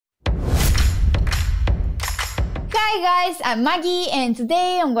Hi guys, I'm Maggie and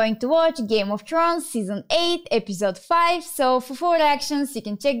today I'm going to watch Game of Thrones Season 8, Episode 5. So for full reactions, you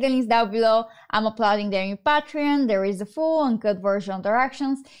can check the links down below. I'm uploading them in Patreon. There is a full uncut version of the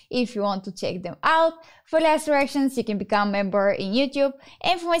reactions if you want to check them out. For less reactions, you can become a member in YouTube.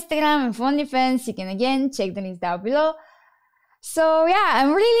 And for Instagram and for OnlyFans, you can again check the links down below. So yeah,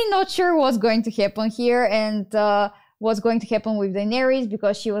 I'm really not sure what's going to happen here and what's going to happen with Daenerys,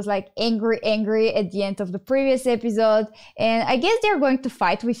 because she was like angry at the end of the previous episode, and I guess they're going to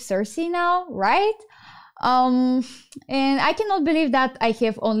fight with Cersei now, right? And I cannot believe that I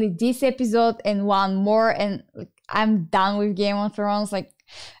have only this episode and one more and like, I'm done with Game of Thrones. Like,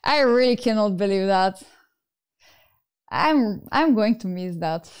 I really cannot believe that. I'm going to miss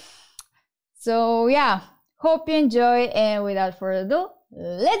that. So yeah, hope you enjoy, and without further ado,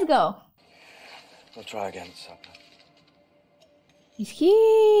 let's go. We'll try again at supper. Is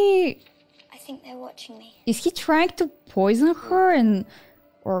he... I think they're watching me. Is he trying to poison her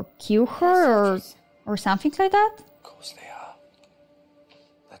or kill her or something like that? Of course they are.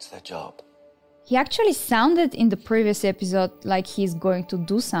 That's their job. He actually sounded in the previous episode like he's going to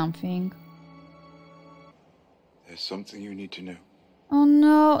do something. There's something you need to know. Oh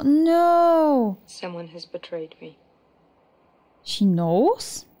no, no! Someone has betrayed me. She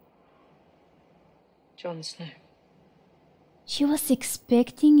knows? Jon Snow. She was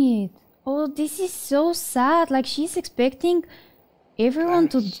expecting it. Oh, this is so sad. Like, she's expecting everyone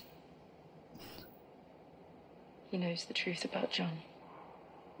Clarence. to... He knows the truth about Jon.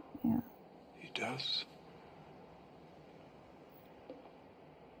 Yeah. He does.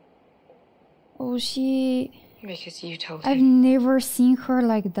 Oh, she... Because you told I've him. never seen her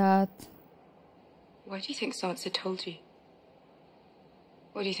like that. Why do you think Sansa told you?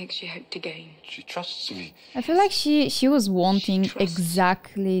 What do you think she hoped to gain? She trusts me. I feel like she was wanting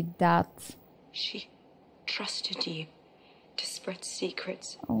exactly that. She trusted you to spread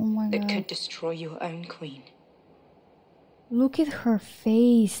secrets Oh my that god. could destroy your own queen. Look at her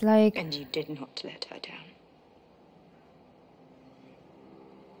face, like... And you did not let her down.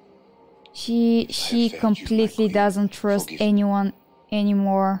 She failed you, completely my queen, doesn't trust forgive me. anyone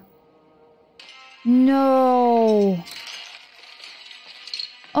anymore. No!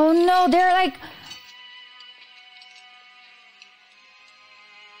 Oh no, they're like...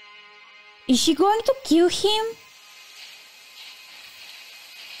 Is she going to kill him?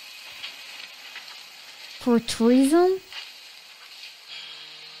 For treason?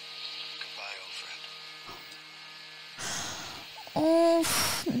 Goodbye, old friend. Oh,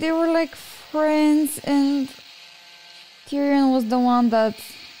 they were like friends, and Tyrion was the one that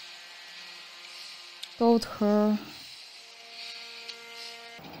told her.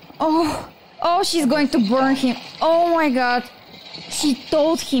 Oh, she's going to burn him. Oh my god. She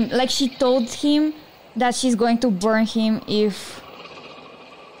told him that she's going to burn him if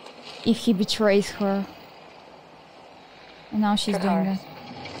he betrays her. And now she's doing that.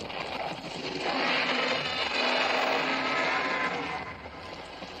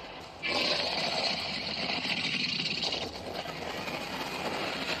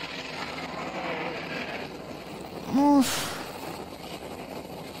 Oof.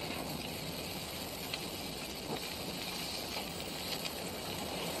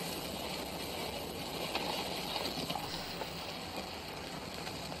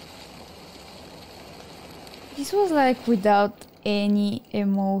 This was like without any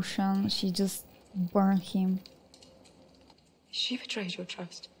emotion. She just burned him. She betrayed your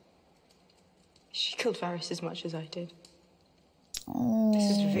trust. She killed Varys as much as I did. Oh.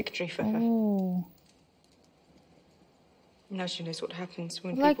 This is a victory for her. Oh. Now she knows what happens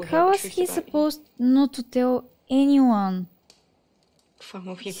when Like, people hear how the is truth he about supposed not to tell anyone? you. Far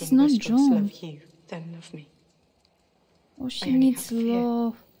more people He's in not Westeros Jon. love you than love me. Oh, she only needs have fear.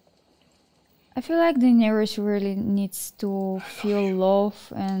 love. I feel like Daenerys really needs to feel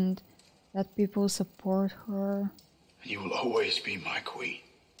love and that people support her. You will always be my queen.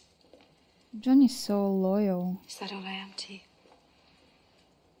 Jon is so loyal. Is that all I am to you?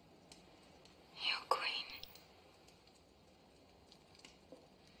 Your queen.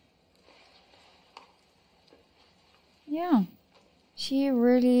 Yeah. She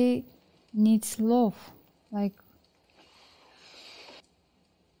really needs love. Like,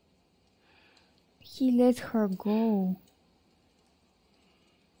 he let her go.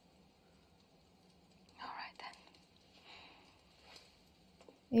 All right then.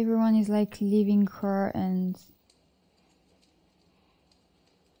 Everyone is like leaving her, and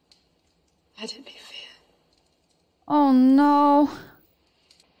Let it be fear. oh no.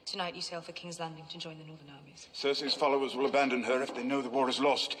 Tonight you sail for King's Landing to join the Northern armies. Cersei's followers will abandon her if they know the war is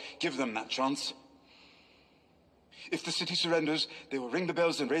lost. Give them that chance. If the city surrenders, they will ring the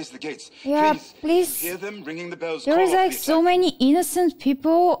bells and raise the gates. Yeah, please. Hear them ringing the bells. There Call is off like the so attack. many innocent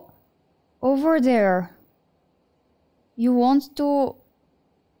people over there. You want to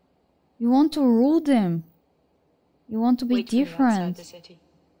rule them. You want to be Wait for me outside different. the city.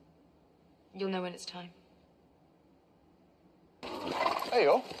 You'll know when it's time. Hey,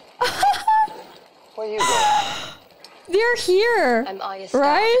 yo. Where are you going? They're here, I'm Arya Stark.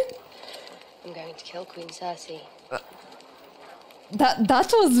 right? I'm going to kill Queen Cersei. That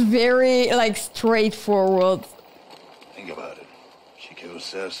was very like straightforward. Think about it. She kills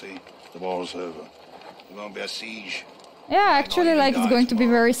Cersei. The war's over. There won't be a siege. Yeah, actually, like it's going to be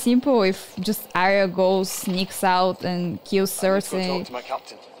very simple if just Arya goes, sneaks out, and kills Go talk Cersei. to my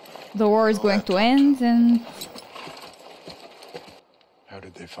captain. The war is going to end, and How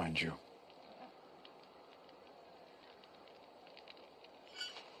did they find you?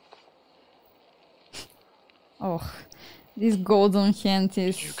 oh, this golden hand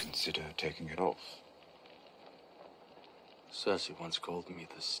Did you is. consider taking it off? Cersei once called me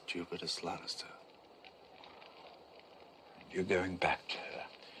the stupidest Lannister. You're going back to her.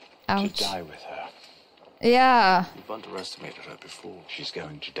 Ouch. To die with her. Yeah, You've underestimated her before. She's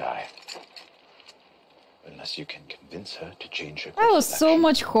going to die. Unless you can convince her to change her I was course of so action.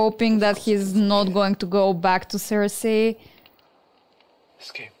 much hoping that he's not going to go back to Cersei.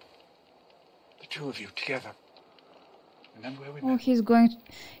 Escape. The two of you together. Remember where we Oh, met? he's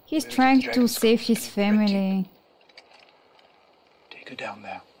Where's trying the to dragon's save coat? his Can you correct it? family. Take her down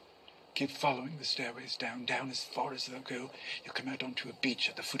there. Keep following the stairways down as far as they'll go. You'll come out onto a beach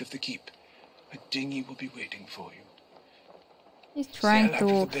at the foot of the keep. A dinghy will be waiting for you. He's trying Sail out of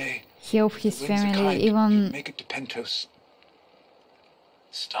to the bay. help his The winds are family, kind. even Make it to Pentos.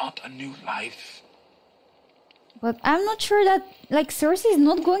 Start a new life. but I'm not sure that like Cersei is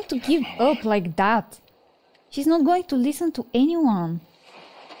not going to give up like that. She's not going to listen to anyone.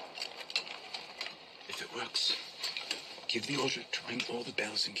 If it works, give the order to ring all the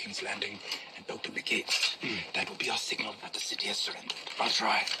bells in King's Landing and open the gates. That will be our signal that the city has surrendered. I'll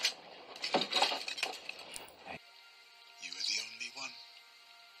try. You were the only one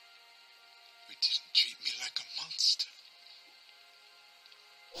who didn't treat me like a monster.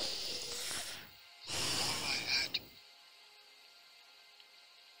 All I had.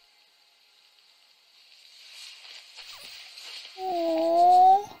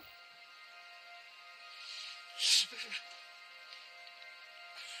 Oh.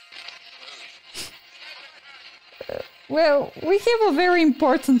 Well, we have a very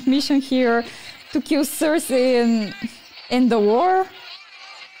important mission here to kill Cersei and end the war.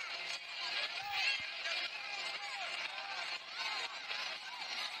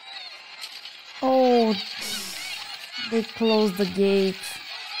 Oh, they closed the gate.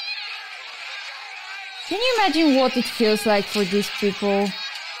 Can you imagine what it feels like for these people?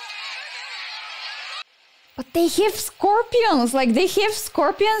 But they have scorpions, like they have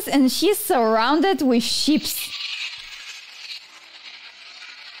scorpions and she's surrounded with ships.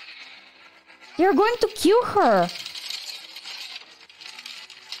 They're going to kill her.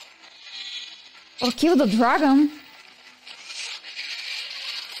 Or kill the dragon.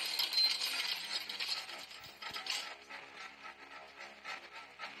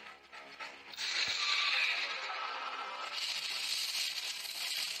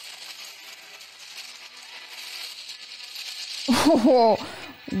 Oh,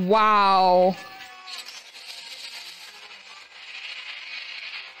 wow.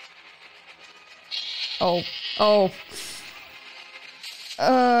 Oh, oh.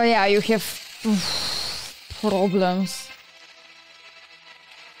 Yeah, you have problems.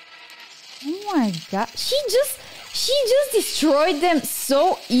 Oh my god. She just destroyed them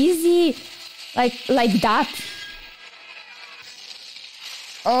so easy. Like that.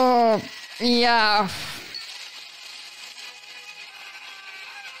 Oh, yeah.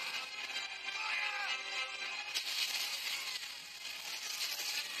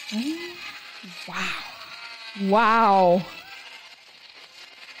 Wow. Wow.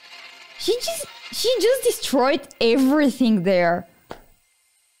 She just destroyed everything there.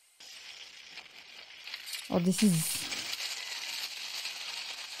 Oh, this is...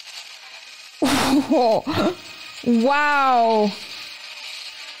 Oh, wow.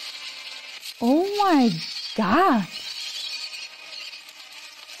 Oh my god.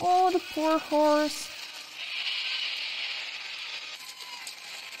 Oh, the poor horse.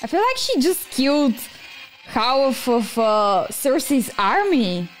 I feel like she just killed half of Cersei's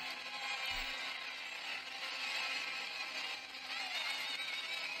army.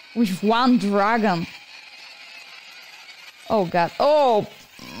 With one dragon. Oh god. Oh.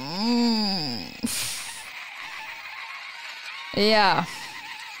 Yeah.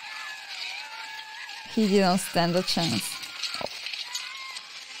 He didn't stand a chance.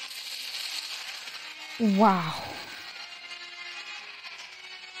 Wow.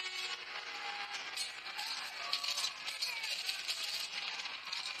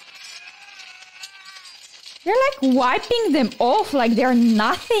 They're like wiping them off like they're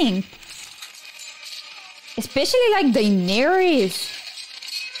nothing. Especially like Daenerys.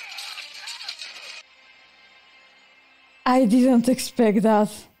 I didn't expect that.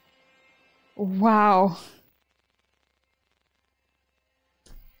 Wow.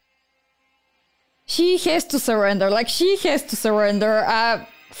 She has to surrender. Like, she has to surrender. I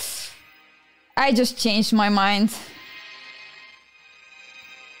just changed my mind.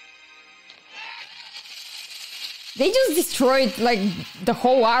 They just destroyed, like, the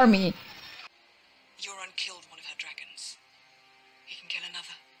whole army. Euron killed one of her dragons. He can kill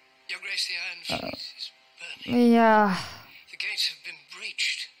another. Your Grace, the Iron Fleet is burning. Yeah. The gates have been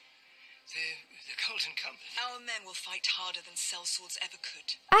breached. The Golden Compass. Our men will fight harder than sellswords ever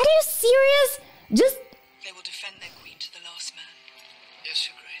could. Are you serious? Just... They will defend their queen to the last man. Yes,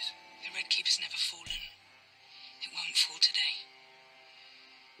 Your Grace. The Red Keep has never fallen. It won't fall today.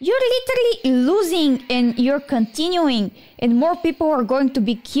 You're literally losing and you're continuing, and more people are going to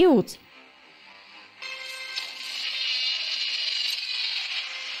be killed.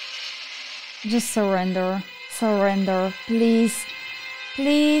 Just surrender. Surrender. Please.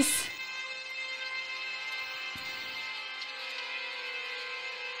 Please.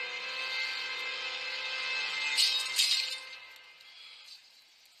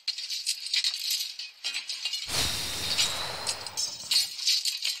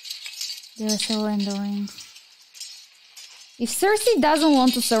 They're surrendering. If Cersei doesn't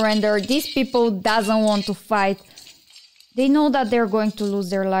want to surrender, these people doesn't want to fight. They know that they're going to lose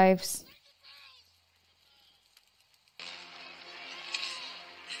their lives.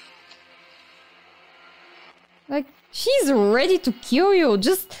 Like, she's ready to kill you.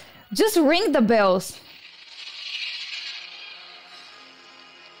 Just ring the bells.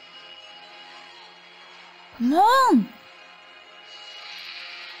 Come on.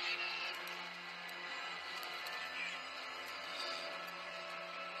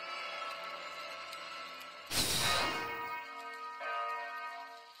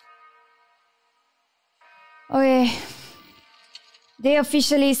 Okay, they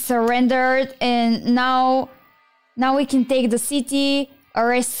officially surrendered, and now we can take the city,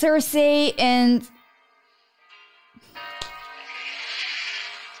 arrest Cersei, and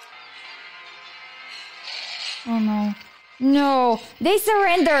oh no, they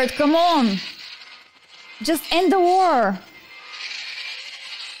surrendered. Come on, just end the war.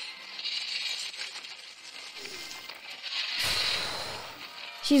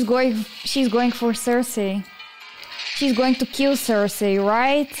 She's going for Cersei. She's going to kill Cersei,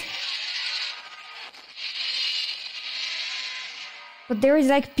 right? But there is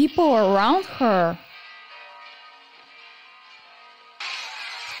like people around her.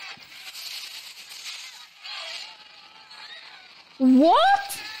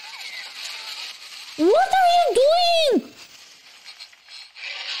 What? What are you doing?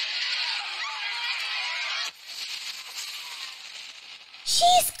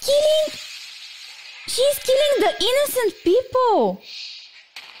 She's killing the innocent people.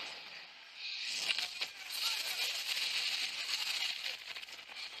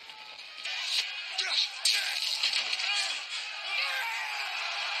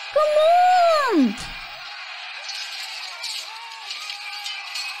 Come on.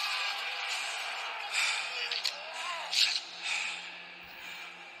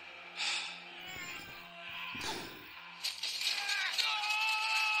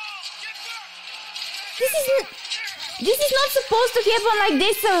 This is not supposed to happen. Like,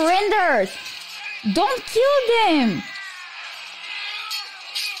 they surrendered. Don't kill them.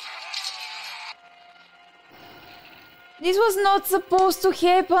 This was not supposed to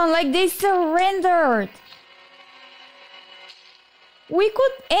happen. Like, they surrendered. We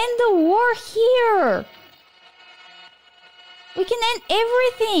could end the war here. We can end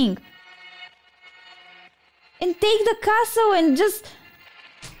everything. And take the castle and just...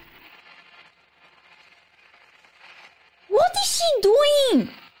 What is she doing?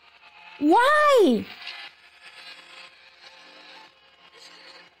 Why?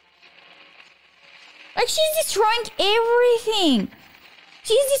 Like, she's destroying everything.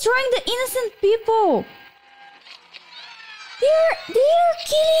 She's destroying the innocent people. They're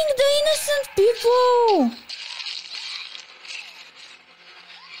killing the innocent people.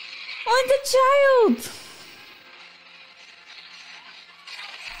 Oh, the child.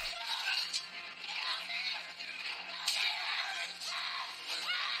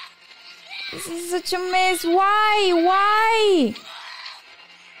 This is such a mess. Why? Why?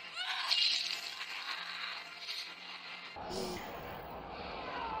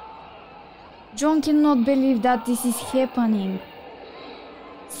 John cannot believe that this is happening.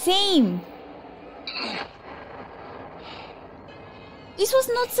 Same. This was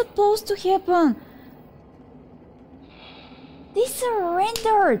not supposed to happen. They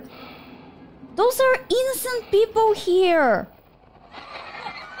surrendered. Those are innocent people here.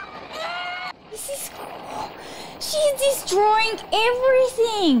 This is... She's destroying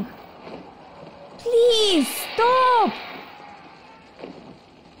everything. Please, stop.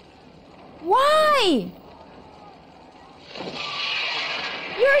 Why?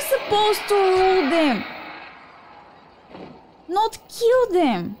 You're supposed to rule them, not kill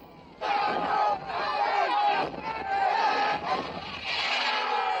them.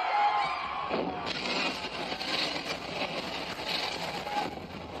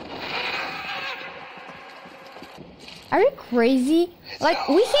 Are you crazy? Like,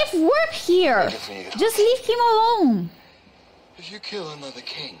 we have work here. Just leave him alone. If you kill another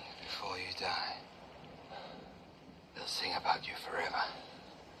king before you die, they'll sing about you forever.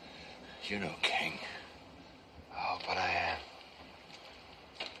 You're no king. Oh, but I am.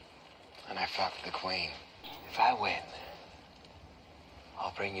 And I fucked the queen. If I win,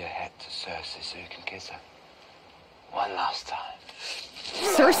 I'll bring your head to Cersei so you can kiss her. One last time.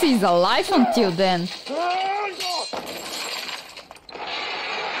 Cersei is alive until then.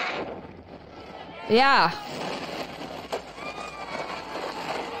 Yeah.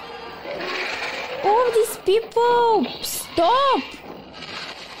 Oh, these people! Stop!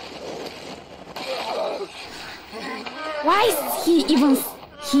 Why is he even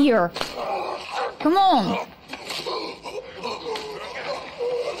here? Come on!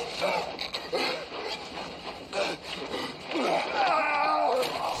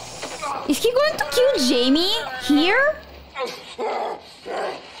 Is he going to kill Jaime here?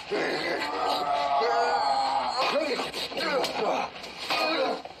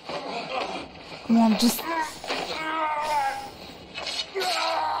 Come on, just...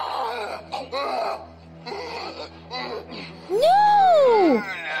 No!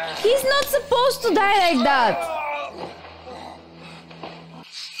 He's not supposed to die like that.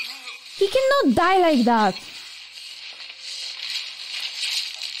 He cannot die like that.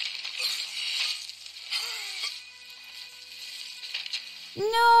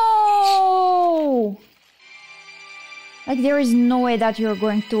 No! Like, there is no way that you're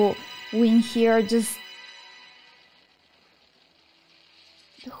going to win here. Just...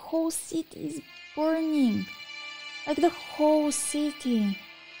 The whole city is burning. Like, the whole city.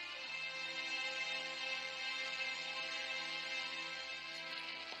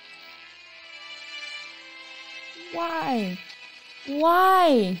 Why?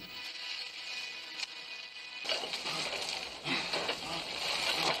 Why?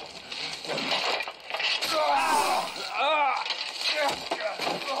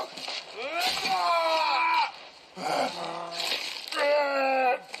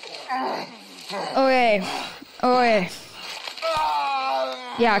 Okay. Okay.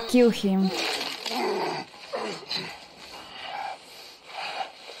 Yeah, kill him.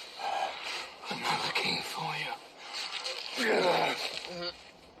 Another king for you.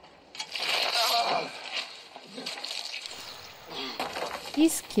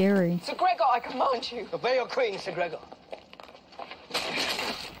 He's scary. Sir Gregor, I command you. Obey your queen, Sir Gregor.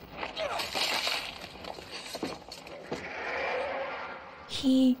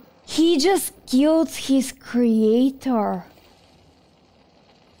 He just killed his creator.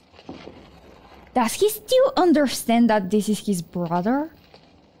 Does he still understand that this is his brother?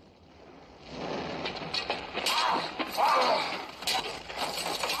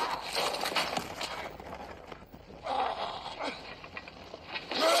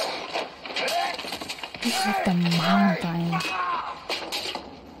 This is the mountain.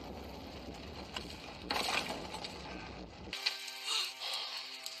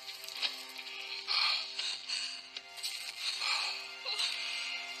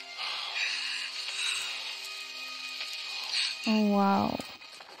 Oh wow.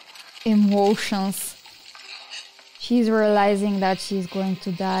 Emotions. She's realizing that she's going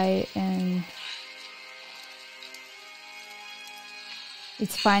to die and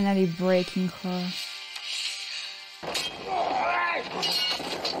it's finally breaking her.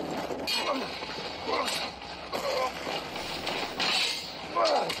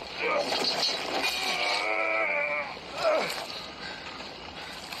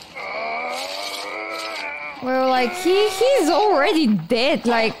 Well, like, he's already dead.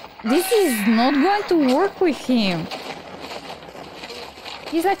 Like, this is not going to work with him.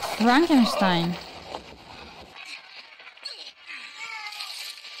 He's like Frankenstein.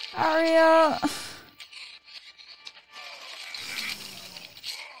 Arya.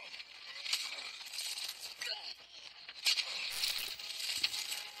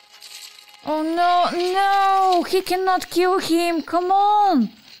 Oh no, no! He cannot kill him! Come on!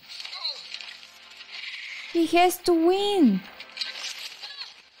 He has to win!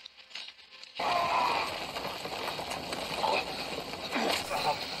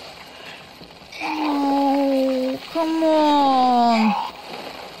 Oh, come on!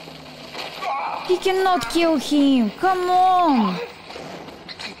 He cannot kill him! Come on!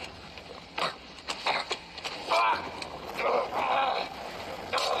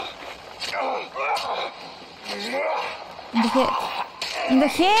 In the head! In the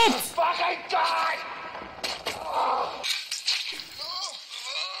head!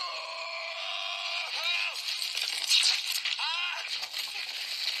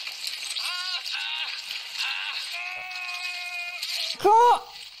 Go!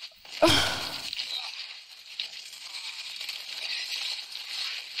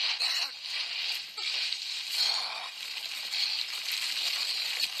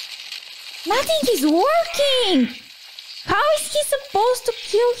 Nothing is working! How is he supposed to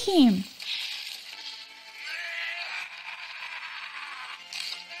kill him?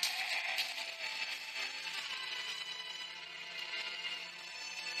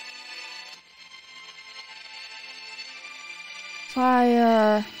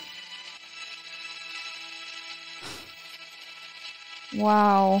 Fire.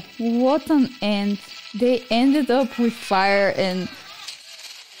 Wow, what an end. They ended up with fire and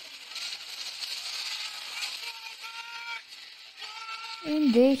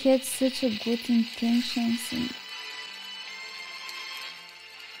they had such a good intentions and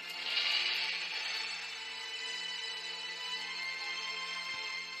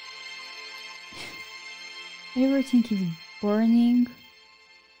everything is burning.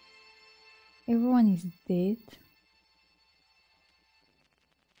 Everyone is dead.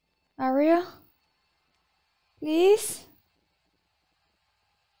 Arya? Please?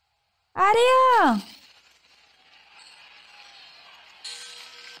 Arya!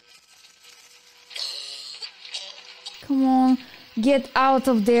 Come on, get out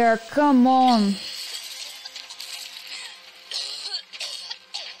of there, come on!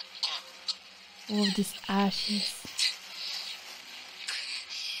 All of these ashes.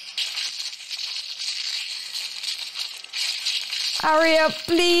 Arya,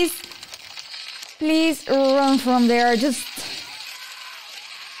 please! Please run from there, just...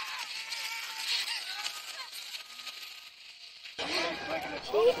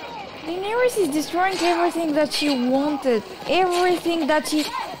 Daenerys is destroying everything that she wanted. Everything that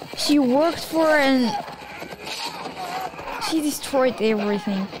she worked for, and... she destroyed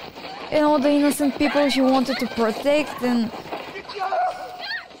everything. And all the innocent people she wanted to protect, and...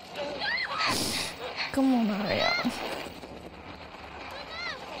 Come on, Arya.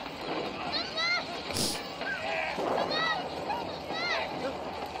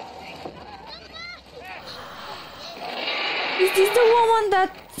 Is this the woman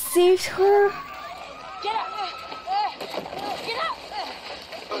that saved her? Get up! Get up!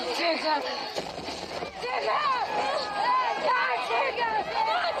 Dear God! Dear God! Dear God!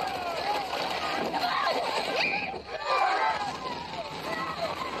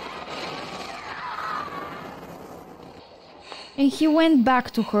 And he went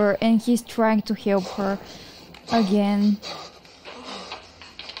back to her and he's trying to help her again.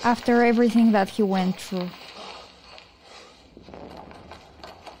 After everything that he went through.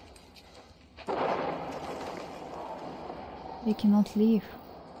 They cannot leave.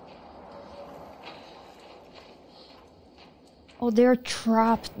 Oh, they're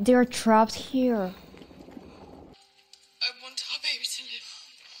trapped. They're trapped here. I want our baby to live.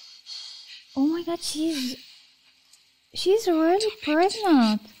 Oh my god, she's already pregnant.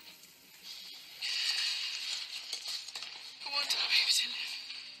 I want our baby to live.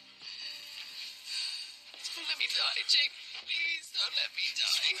 Don't let me die, Jake. Please don't let me die.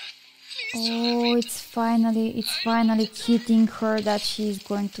 Please don't let Oh, me it's finally hitting her that she's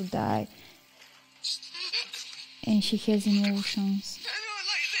going to die. And she has emotions. die. Not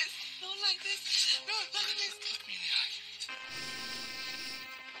like this. Not like this. Not like this. Look me in the eye.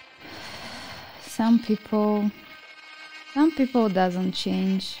 Some people doesn't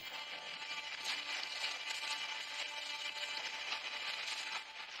change.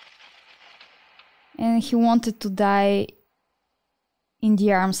 And he wanted to die in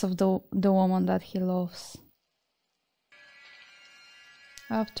the arms of the woman that he loves.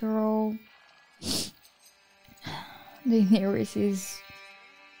 After all, Daenerys is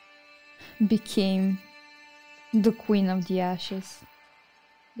became the Queen of the Ashes.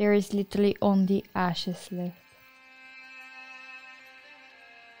 There is literally only ashes left.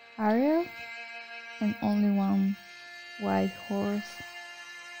 Ariel and only one white horse,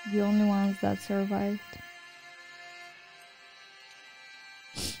 the only ones that survived.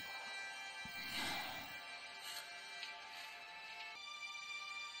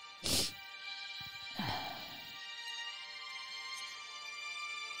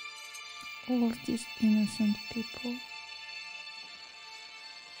 All of these innocent people.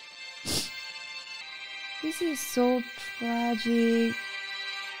 This is so tragic.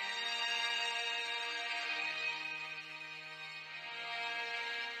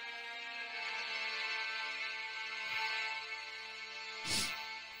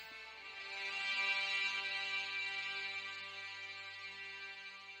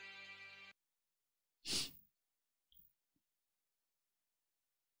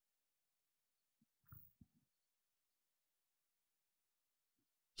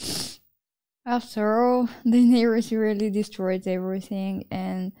 After all, Daenerys really destroyed everything,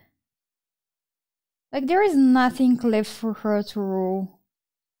 and like there is nothing left for her to rule.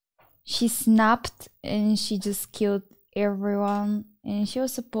 She snapped and she just killed everyone, and she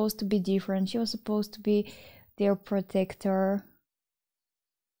was supposed to be different. She was supposed to be their protector.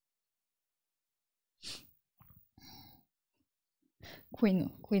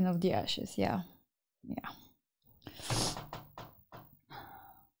 Queen of the Ashes, yeah.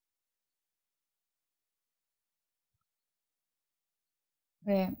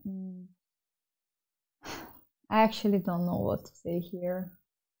 Okay. I actually don't know what to say here.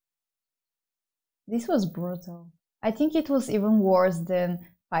 This was brutal. I think it was even worse than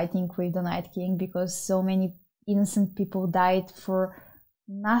fighting with the Night King, because so many innocent people died for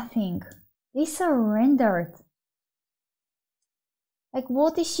nothing. They surrendered. Like,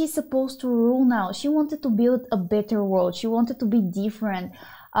 what is she supposed to rule now? She wanted to build a better world. She wanted to be different.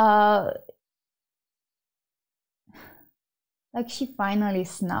 Like, she finally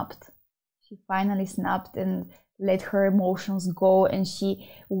snapped. She finally snapped and let her emotions go, and she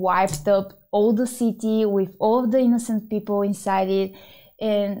wiped up all the city with all of the innocent people inside it.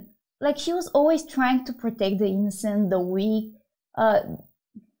 And like, she was always trying to protect the innocent, the weak.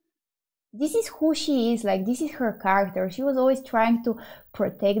 This is who she is. Like, this is her character. She was always trying to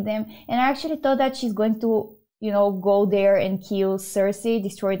protect them. And I actually thought that she's going to, you know, go there and kill Cersei,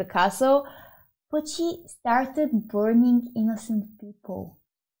 destroy the castle. But she started burning innocent people.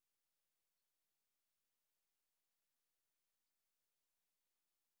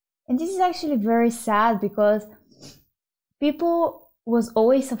 And this is actually very sad, because people was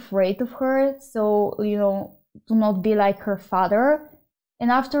always afraid of her, so, you know, to not be like her father.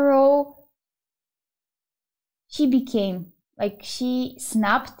 And after all, she became, like, she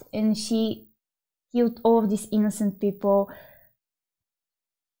snapped and she killed all of these innocent people.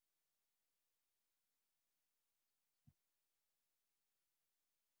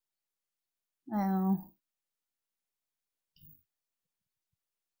 I don't know.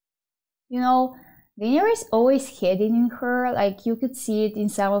 You know, Daenerys always had it in her. Like, you could see it in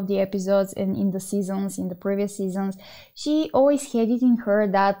some of the episodes and in the seasons, in the previous seasons. She always had it in her,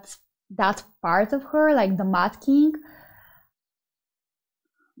 that part of her, like the Mad King.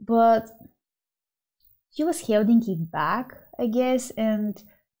 But she was holding it back, I guess. And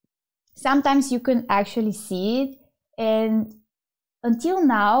sometimes you can actually see it. And until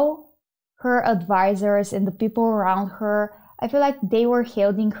now, her advisors and the people around her, I feel like they were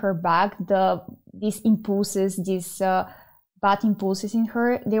holding her back. These impulses, these bad impulses in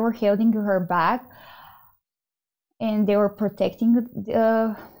her, they were holding her back, and they were protecting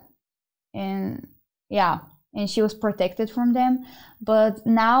and she was protected from them. But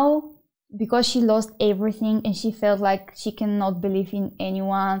now, because she lost everything and she felt like she cannot believe in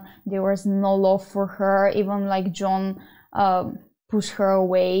anyone, there was no love for her. Even like Jon pushed her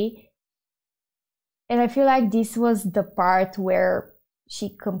away. And I feel like this was the part where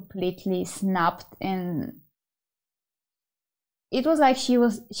she completely snapped, and it was like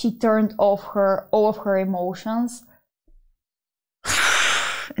she turned off all of her emotions.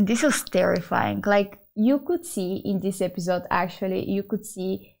 And this was terrifying. Like, you could see in this episode, actually, you could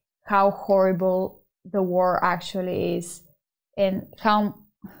see how horrible the war actually is, and how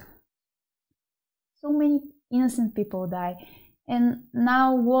so many innocent people die. And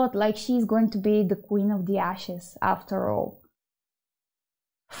now what? Like, she's going to be the Queen of the Ashes after all.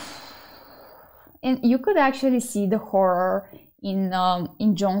 And you could actually see the horror in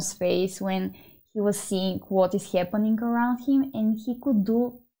Jon's face when he was seeing what is happening around him, and he could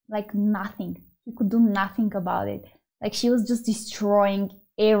do like nothing. He could do nothing about it. Like, she was just destroying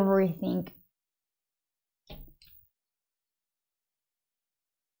everything.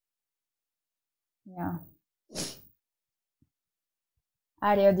 Yeah.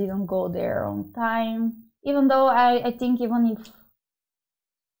 Arya didn't go there on time. Even though I think even if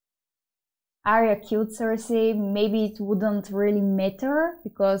Arya killed Cersei, maybe it wouldn't really matter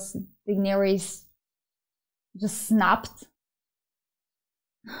because Daenerys just snapped.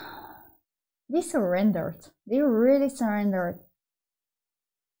 They surrendered. They really surrendered.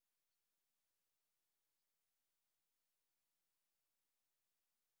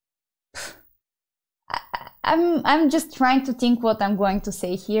 I'm just trying to think what I'm going to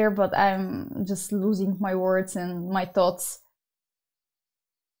say here, but I'm just losing my words and my thoughts.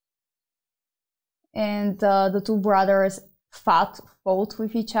 And the two brothers fought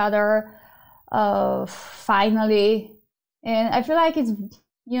with each other finally, and I feel like it's,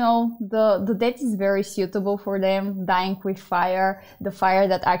 you know, the death is very suitable for them, dying with fire, the fire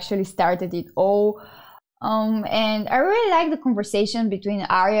that actually started it all. And I really like the conversation between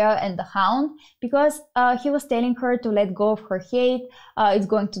Arya and the Hound, because he was telling her to let go of her hate, it's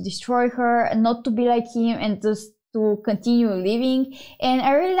going to destroy her, and not to be like him, and just to continue living. And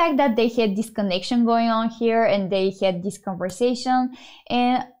I really like that they had this connection going on here, and they had this conversation.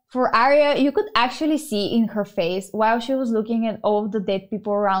 And for Arya, you could actually see in her face, while she was looking at all of the dead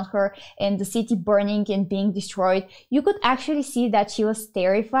people around her and the city burning and being destroyed, you could actually see that she was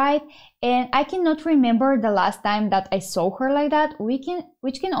terrified. And I cannot remember the last time that I saw her like that,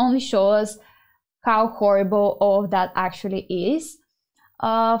 which can only show us how horrible all of that actually is.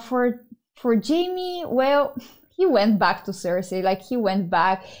 For Jaime, well, he went back to Cersei, like he went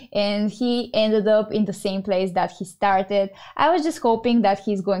back and he ended up in the same place that he started. I was just hoping that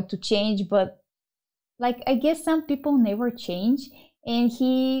he's going to change, but like, I guess some people never change, and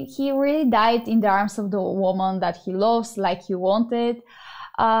he really died in the arms of the woman that he loves, like he wanted.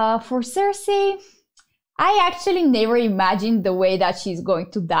 For Cersei, I actually never imagined the way that she's going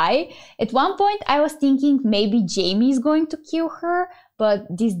to die. At one point, I was thinking maybe Jaime is going to kill her, but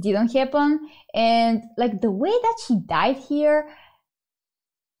this didn't happen. And like the way that she died here,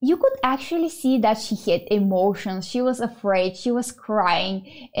 you could actually see that she had emotions. She was afraid, she was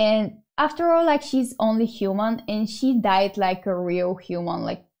crying. And after all, like, she's only human, and she died like a real human.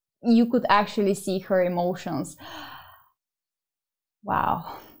 Like, you could actually see her emotions.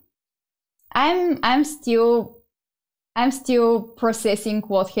 Wow. I'm still processing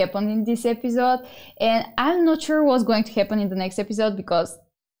what happened in this episode, and I'm not sure what's going to happen in the next episode, because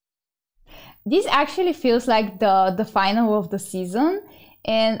this actually feels like the final of the season,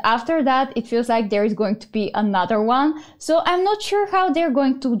 and after that it feels like there is going to be another one. So I'm not sure how they're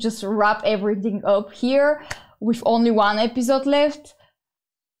going to just wrap everything up here with only one episode left.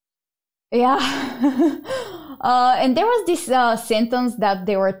 Yeah. And there was this sentence that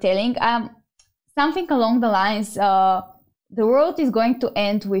they were telling, something along the lines, the world is going to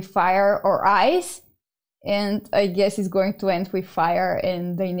end with fire or ice, and I guess it's going to end with fire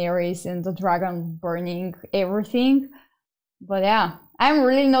and Daenerys and the dragon burning everything. But yeah, I'm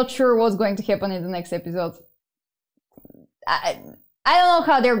really not sure what's going to happen in the next episode. I don't know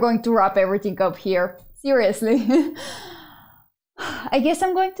how they're going to wrap everything up here. Seriously. I guess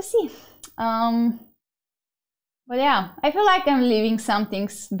I'm going to see. But yeah, I feel like I'm leaving some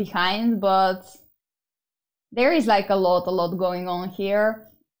things behind, but there is like a lot going on here.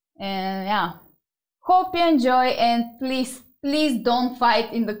 And yeah, hope you enjoy, and please don't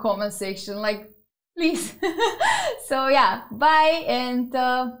fight in the comment section, like, please. So yeah, bye, and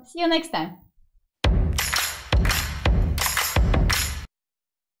see you next time.